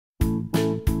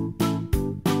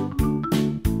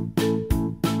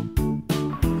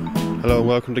Hello and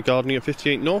welcome to Gardening at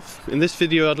 58 North. In this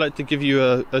video I'd like to give you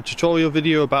a tutorial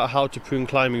video about how to prune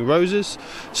climbing roses.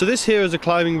 So this here is a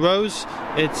climbing rose.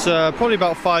 It's probably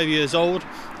about 5 years old,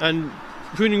 and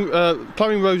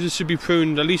climbing roses should be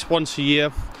pruned at least once a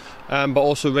year, but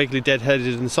also regularly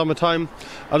deadheaded in the summertime.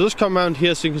 I'll just come around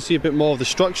here so you can see a bit more of the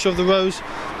structure of the rose.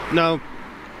 Now,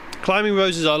 climbing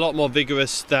roses are a lot more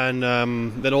vigorous than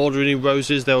ordinary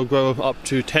roses. They'll grow up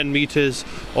to 10 meters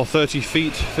or 30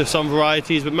 feet for some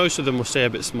varieties, but most of them will stay a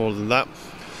bit smaller than that.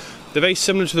 They're very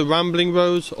similar to the rambling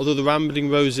rose, although the rambling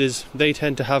roses, they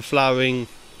tend to have flowering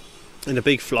in a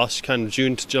big flush, kind of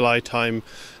June to July time,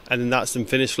 and then that's them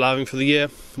finished flowering for the year.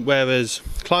 Whereas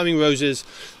climbing roses,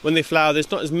 when they flower, there's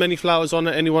not as many flowers on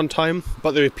at any one time,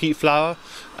 but they repeat flower,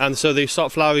 and so they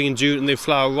start flowering in June and they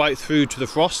flower right through to the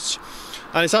frosts.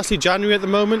 And it's actually January at the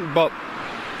moment, but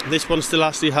this one still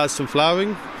actually has some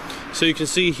flowering. So you can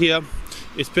see here,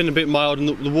 it's been a bit mild and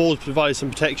the walls provide some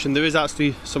protection. There is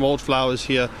actually some old flowers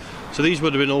here. So these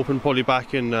would have been opened probably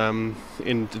back in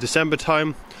the December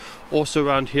time. Also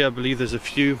around here, I believe there's a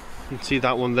few. You can see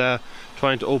that one there,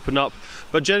 trying to open up.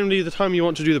 But generally the time you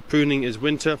want to do the pruning is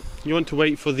winter. You want to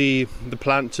wait for the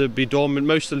plant to be dormant.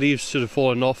 Most of the leaves should have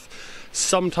fallen off.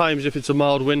 Sometimes if it's a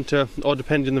mild winter, or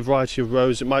depending on the variety of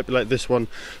rose, it might be like this one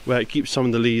where it keeps some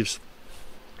of the leaves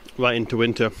right into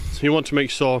winter. So you want to make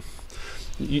sure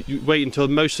you wait until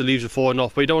most of the leaves are fallen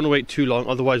off, but you don't want to wait too long,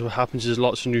 otherwise what happens is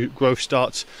lots of new growth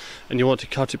starts and you want to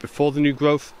cut it before the new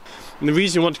growth. And the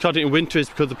reason you want to cut it in winter is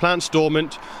because the plant's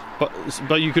dormant,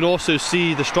 but you can also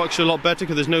see the structure a lot better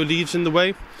because there's no leaves in the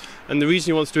way. And the reason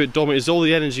you want to do it dormant is all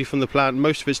the energy from the plant,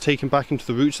 most of it's taken back into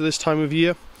the roots at this time of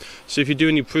year. So if you do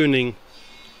any pruning,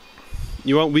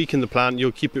 you won't weaken the plant,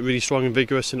 you'll keep it really strong and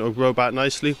vigorous and it'll grow back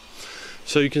nicely.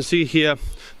 So you can see here,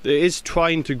 it is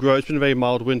trying to grow. It's been a very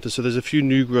mild winter, so there's a few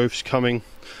new growths coming,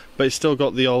 but it's still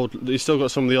got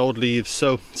some of the old leaves.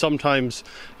 So sometimes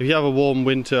if you have a warm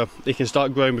winter, it can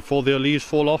start growing before the leaves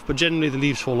fall off, but generally the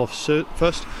leaves fall off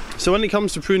first. So when it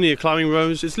comes to pruning a climbing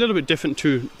rose, it's a little bit different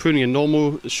to pruning a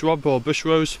normal shrub or bush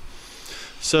rose.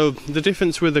 So the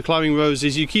difference with the climbing rose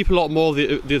is you keep a lot more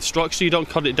of the structure, you don't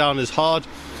cut it down as hard.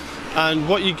 And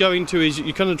what you're going to is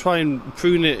you're going to try and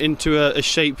prune it into a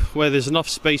shape where there's enough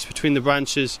space between the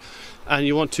branches, and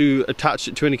you want to attach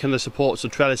it to any kind of supports or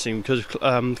trellising, because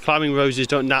climbing roses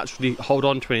don't naturally hold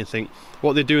on to anything.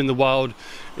 What they do in the wild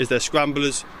is they're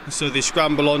scramblers, so they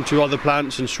scramble onto other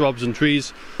plants and shrubs and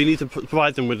trees. You need to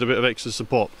provide them with a bit of extra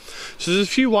support. So there's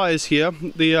a few wires here.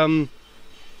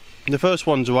 The first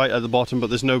one's right at the bottom,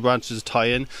 but there's no branches to tie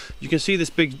in. You can see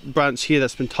this big branch here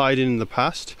that's been tied in the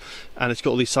past, and it's got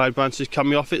all these side branches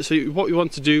coming off it. So what you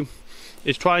want to do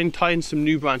is try and tie in some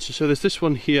new branches. So there's this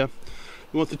one here.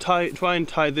 You want to try and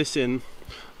tie this in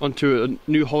onto a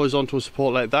new horizontal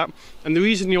support like that. And the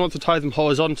reason you want to tie them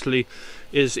horizontally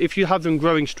is if you have them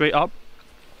growing straight up,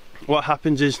 what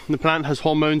happens is the plant has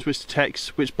hormones which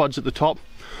detects which buds at the top.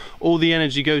 All the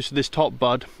energy goes to this top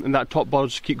bud, and that top bud will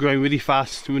just keep growing really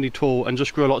fast and really tall and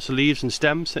just grow lots of leaves and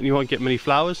stems, and you won't get many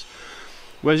flowers.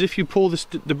 Whereas if you pull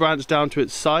the branch down to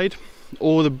its side,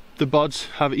 all the buds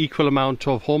have equal amount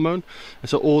of hormone, and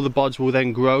so all the buds will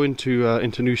then grow into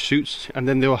new shoots, and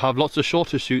then they will have lots of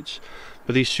shorter shoots,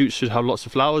 but these shoots should have lots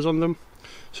of flowers on them.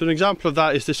 So an example of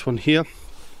that is this one here.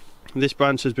 This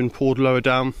branch has been pulled lower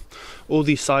down. All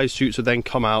these side shoots will then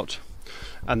come out,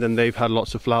 and then they've had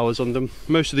lots of flowers on them.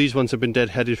 Most of these ones have been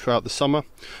deadheaded throughout the summer,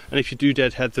 and if you do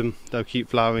deadhead them, they'll keep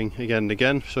flowering again and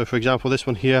again. So for example, this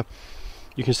one here,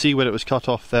 you can see when it was cut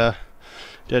off there,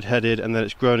 deadheaded, and then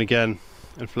it's grown again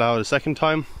and flowered a second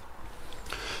time.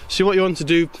 So what you want to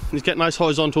do is get nice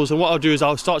horizontals, and what I'll do is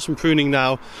I'll start some pruning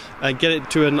now and get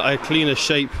it to a cleaner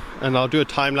shape, and I'll do a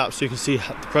time lapse so you can see the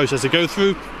process I go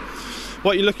through.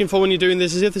 What you're looking for when you're doing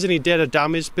this is if there's any dead or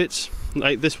damaged bits,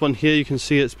 like this one here, you can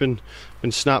see it's been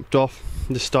snapped off,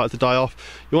 just started to die off.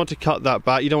 You want to cut that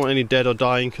back. You don't want any dead or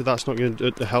dying, because that's not going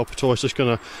to help at all. It's just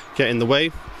going to get in the way.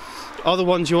 Other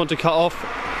ones you want to cut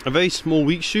off are very small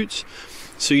weak shoots.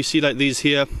 So you see like these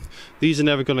here, these are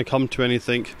never going to come to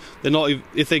anything. They're not,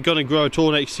 if they're going to grow at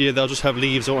all next year, they'll just have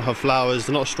leaves, they won't have flowers,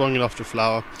 they're not strong enough to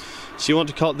flower. So you want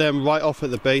to cut them right off at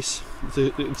the base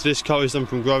to discourage them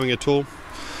from growing at all.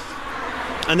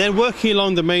 And then working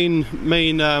along the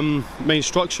main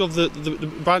structure of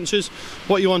the branches,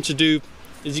 what you want to do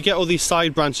is you get all these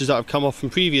side branches that have come off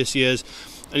from previous years,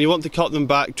 and you want to cut them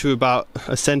back to about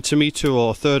 1 centimetre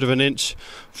or 1/3 of an inch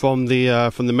from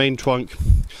the main trunk,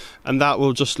 and that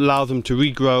will just allow them to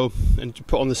regrow and to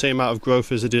put on the same amount of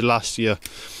growth as they did last year.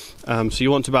 So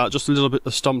you want about just a little bit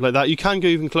of stump like that. You can go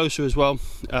even closer as well,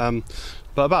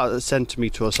 but about a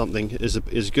centimetre or something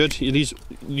is good.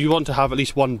 You want to have at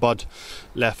least one bud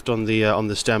left on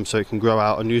the stem so it can grow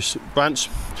out a new branch.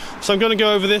 So I'm going to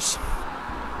go over this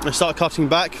and start cutting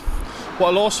back. What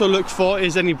I'll also look for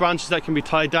is any branches that can be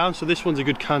tied down. So this one's a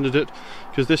good candidate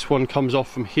because this one comes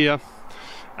off from here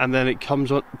and then it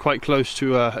comes on quite close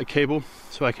to a cable,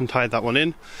 so I can tie that one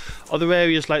in. Other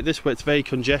areas like this where it's very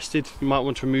congested, you might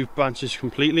want to remove branches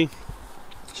completely.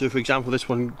 So for example, this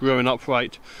one growing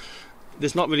upright,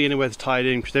 there's not really anywhere to tie it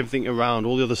in because everything around,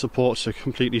 all the other supports are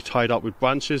completely tied up with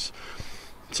branches.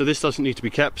 So this doesn't need to be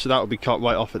kept, so that will be cut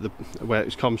right off at where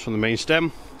it comes from the main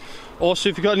stem. Also,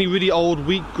 if you've got any really old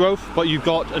weak growth but you've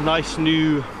got a nice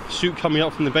new shoot coming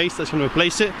up from the base that's going to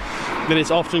replace it, then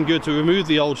it's often good to remove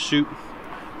the old shoot,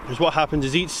 because what happens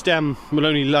is each stem will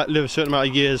only live a certain amount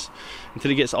of years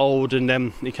until it gets old, and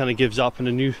then it kind of gives up and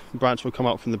a new branch will come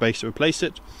out from the base to replace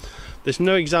it. There's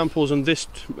no examples on this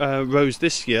rose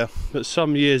this year, but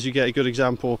some years you get a good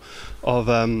example of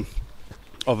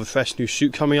a fresh new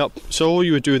shoot coming up. So all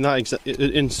you would do in that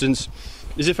instance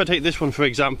is, if I take this one for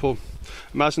example,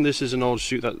 imagine this is an old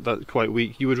shoot that's quite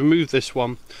weak, you would remove this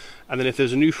one, and then if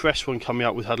there's a new fresh one coming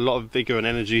up with had a lot of vigor and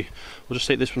energy, we'll just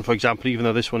take this one for example, even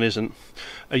though this one isn't,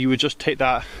 you would just take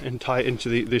that and tie it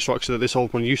into the structure that this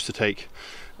old one used to take,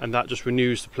 and that just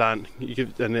renews the plant,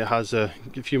 and it has a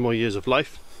few more years of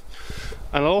life.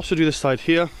 And I'll also do this side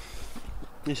here.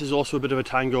 This is also a bit of a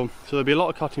tangle, so there'll be a lot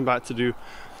of cutting back to do.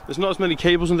 There's not as many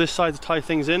cables on this side to tie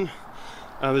things in.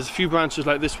 There's a few branches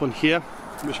like this one here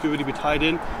which could really be tied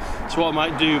in. So what I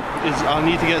might do is I'll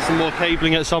need to get some more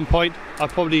cabling at some point. I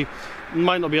probably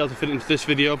might not be able to fit into this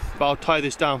video, but I'll tie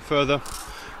this down further.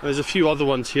 There's a few other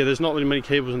ones here. There's not really many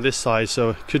cables on this side,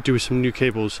 so I could do with some new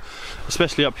cables,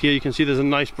 especially up here. You can see there's a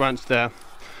nice branch there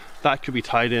that could be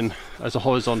tied in as a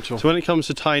horizontal. So when it comes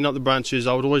to tying up the branches,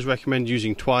 I would always recommend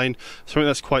using twine, something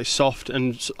that's quite soft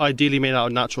and ideally made out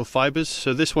of natural fibers.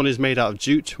 So this one is made out of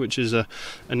jute, which is a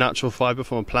natural fiber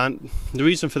from a plant. The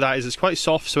reason for that is it's quite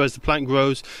soft, so as the plant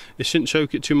grows it shouldn't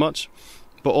choke it too much,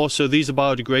 but also these are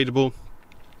biodegradable,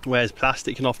 whereas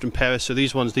plastic can often perish. So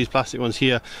these plastic ones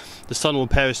here, the sun will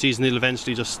perish these and they'll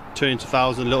eventually just turn into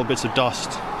 1,000 little bits of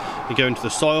dust and go into the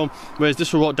soil, whereas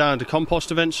this will rot down to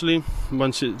compost eventually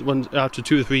after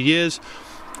 2 or 3 years.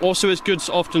 Also, it's good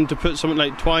often to put something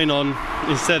like twine on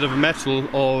instead of metal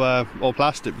or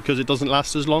plastic, because it doesn't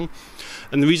last as long.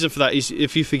 And the reason for that is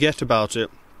if you forget about it,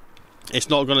 it's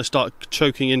not going to start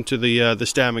choking into the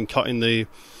stem and cutting the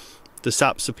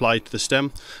sap supply to the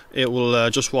stem. It will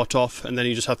just rot off, and then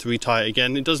you just have to retie it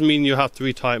again. It doesn't mean you have to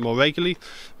retie it more regularly,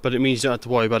 but it means you don't have to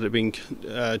worry about it being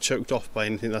choked off by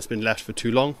anything that's been left for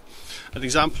too long. An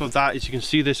example of that is, you can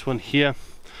see this one here.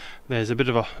 There's a bit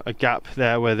of a gap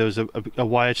there where there was a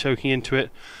wire choking into it.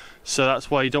 So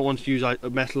that's why you don't want to use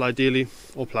metal ideally,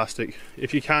 or plastic.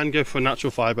 If you can, go for a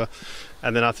natural fibre,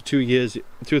 and then after 2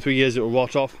 or 3 years it will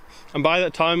rot off. And by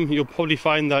that time you'll probably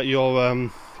find that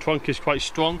your trunk is quite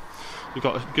strong. You've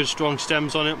got good strong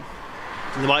stems on it,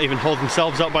 and they might even hold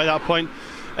themselves up by that point.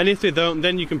 And if they don't,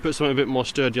 then you can put something a bit more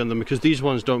sturdy on them, because these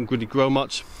ones don't really grow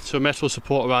much. So metal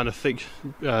support around a thick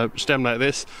stem like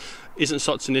this isn't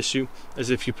such an issue as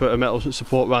if you put a metal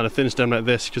support around a thin stem like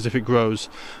this, because if it grows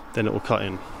then it will cut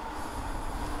in.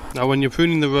 Now when you're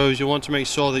pruning the rose, you want to make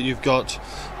sure that you've got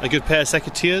a good pair of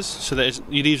secateurs, so that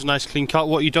you leave a nice clean cut.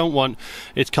 What you don't want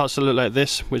is cuts that look like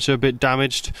this, which are a bit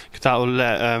damaged, because that will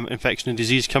let infection and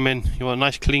disease come in. You want a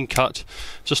nice clean cut,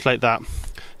 just like that,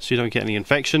 so you don't get any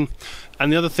infection.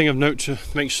 And the other thing of note, to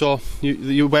make sure that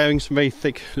you're wearing some very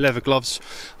thick leather gloves.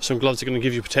 Some gloves are going to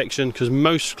give you protection, because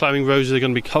most climbing roses are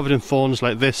going to be covered in thorns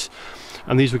like this,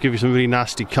 and these will give you some really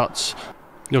nasty cuts.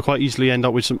 You'll quite easily end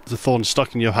up with the thorns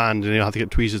stuck in your hand, and you'll have to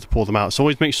get tweezers to pull them out. So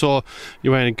always make sure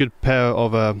you're wearing a good pair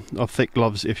of thick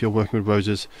gloves if you're working with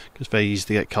roses, because it's very easy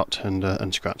to get cut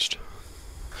and scratched.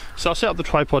 So I'll set up the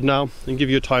tripod now and give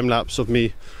you a time lapse of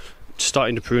me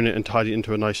starting to prune it and tidy it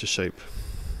into a nicer shape.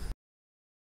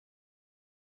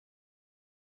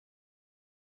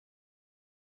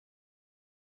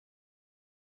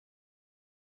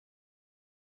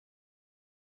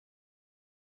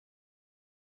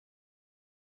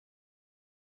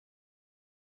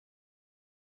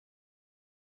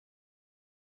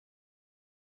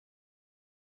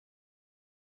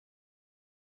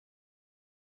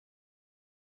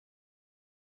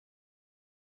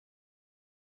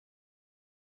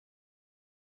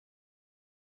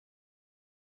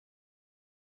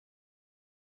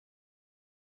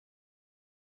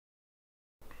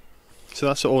 So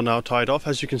that's all now tied off.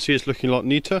 As you can see, it's looking a lot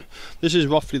neater. This is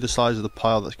roughly the size of the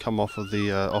pile that's come off of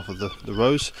the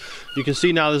rows. You can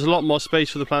see now there's a lot more space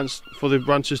for the plants, for the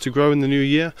branches to grow in the new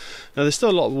year. Now there's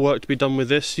still a lot of work to be done with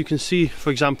this. You can see,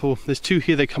 for example, there's two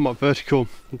here that come up vertical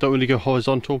and don't really go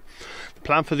horizontal. The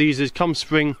plan for these is come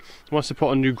spring, once I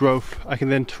put on new growth, I can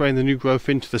then train the new growth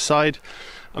into the side.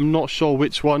 I'm not sure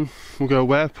which one will go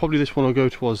where. Probably this one will go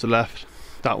towards the left.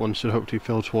 That one should hopefully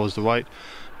fill towards the right.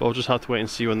 But I'll just have to wait and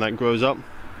see when that grows up.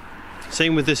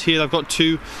 Same with this here, I've got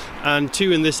two, and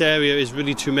two in this area is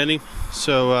really too many,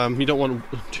 so you don't want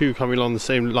two coming along the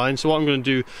same line. So what I'm going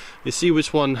to do is see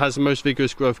which one has the most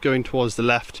vigorous growth going towards the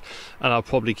left, and I'll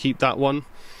probably keep that one.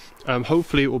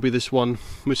 Hopefully it will be this one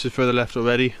which is further left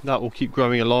already. That will keep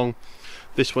growing along.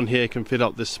 This one here can fill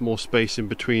up this small space in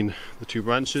between the two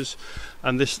branches,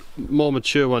 and this more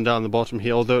mature one down the bottom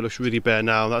here, although it looks really bare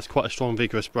now, that's quite a strong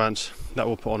vigorous branch that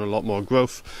will put on a lot more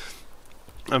growth.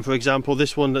 And for example,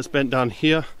 this one that's bent down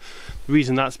here, the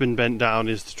reason that's been bent down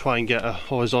is to try and get a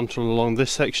horizontal along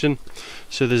this section.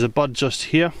 So there's a bud just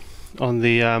here on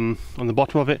the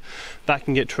bottom of it that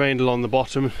can get trained along the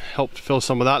bottom, help to fill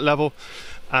some of that level.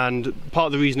 And part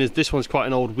of the reason is this one's quite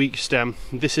an old weak stem.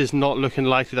 This is not looking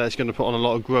likely that it's going to put on a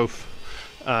lot of growth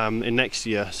in next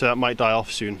year, so that might die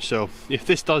off soon. So if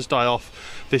this does die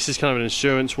off, this is kind of an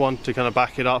insurance one to kind of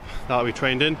back it up, that'll be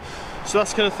trained in. So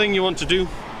that's the kind of thing you want to do.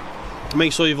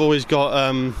 Make sure you've always got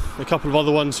a couple of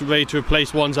other ones ready to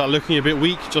replace ones that are looking a bit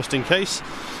weak, just in case.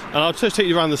 And I'll just take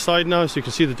you around the side now so you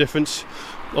can see the difference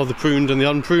of the pruned and the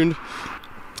unpruned.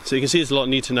 So you can see it's a lot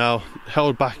neater now,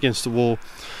 held back against the wall.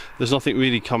 There's nothing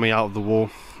really coming out of the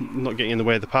wall, not getting in the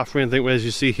way of the path or anything, whereas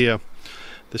you see here,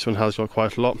 this one has got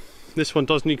quite a lot. This one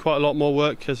does need quite a lot more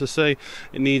work, as I say.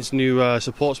 It needs new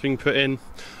supports being put in.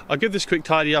 I'll give this a quick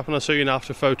tidy up and I'll show you an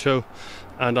after photo,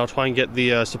 and I'll try and get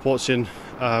the supports in,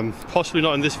 possibly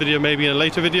not in this video, maybe in a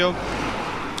later video.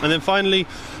 And then finally,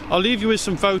 I'll leave you with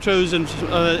some photos, and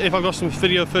if I've got some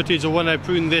video footage of when I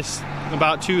pruned this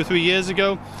about 2 or 3 years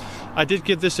ago. I did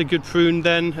give this a good prune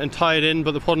then and tie it in,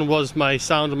 but the problem was my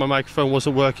sound on my microphone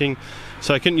wasn't working,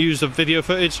 so I couldn't use the video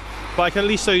footage. But I can at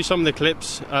least show you some of the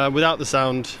clips without the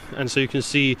sound, and so you can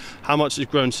see how much it's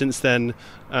grown since then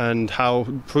and how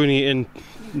pruning it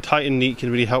in tight and neat can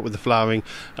really help with the flowering.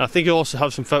 And I think I also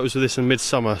have some photos of this in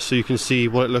midsummer, so you can see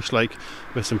what it looks like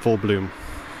with some full bloom.